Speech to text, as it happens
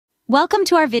Welcome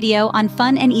to our video on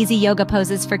fun and easy yoga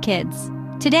poses for kids.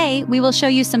 Today, we will show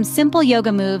you some simple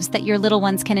yoga moves that your little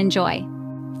ones can enjoy.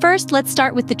 First, let's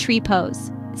start with the tree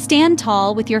pose. Stand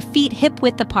tall with your feet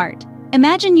hip-width apart.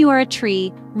 Imagine you are a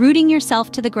tree, rooting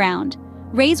yourself to the ground.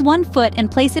 Raise one foot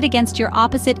and place it against your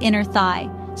opposite inner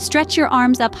thigh. Stretch your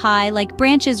arms up high like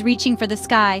branches reaching for the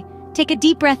sky. Take a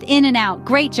deep breath in and out.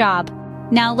 Great job!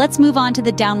 Now let's move on to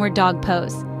the downward dog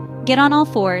pose. Get on all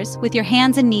fours with your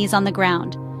hands and knees on the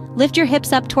ground. Lift your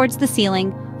hips up towards the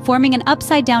ceiling, forming an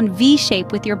upside-down V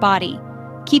shape with your body.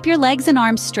 Keep your legs and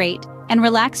arms straight and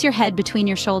relax your head between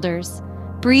your shoulders.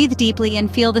 Breathe deeply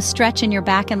and feel the stretch in your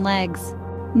back and legs.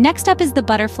 Next up is the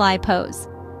butterfly pose.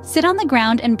 Sit on the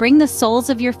ground and bring the soles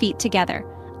of your feet together,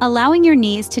 allowing your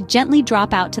knees to gently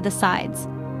drop out to the sides.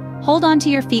 Hold onto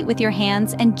your feet with your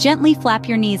hands and gently flap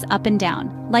your knees up and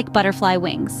down, like butterfly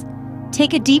wings.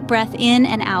 Take a deep breath in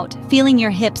and out, feeling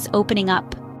your hips opening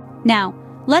up. Now,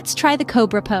 let's try the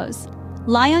cobra pose.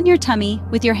 Lie on your tummy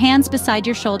with your hands beside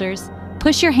your shoulders.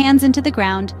 Push your hands into the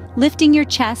ground, lifting your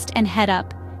chest and head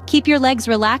up. Keep your legs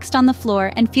relaxed on the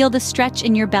floor and feel the stretch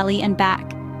in your belly and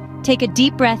back. Take a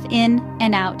deep breath in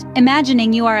and out,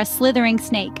 imagining you are a slithering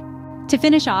snake. To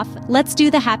finish off, let's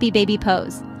do the happy baby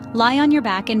pose. Lie on your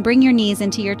back and bring your knees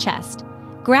into your chest.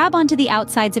 Grab onto the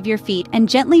outsides of your feet and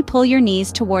gently pull your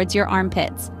knees towards your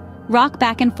armpits. Rock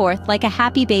back and forth like a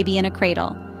happy baby in a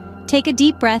cradle. Take a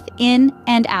deep breath in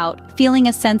and out, feeling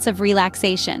a sense of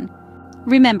relaxation.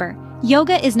 Remember,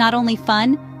 yoga is not only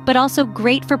fun, but also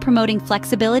great for promoting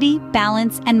flexibility,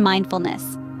 balance, and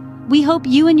mindfulness. We hope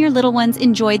you and your little ones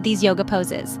enjoyed these yoga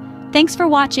poses. Thanks for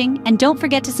watching, and don't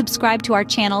forget to subscribe to our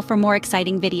channel for more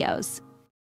exciting videos.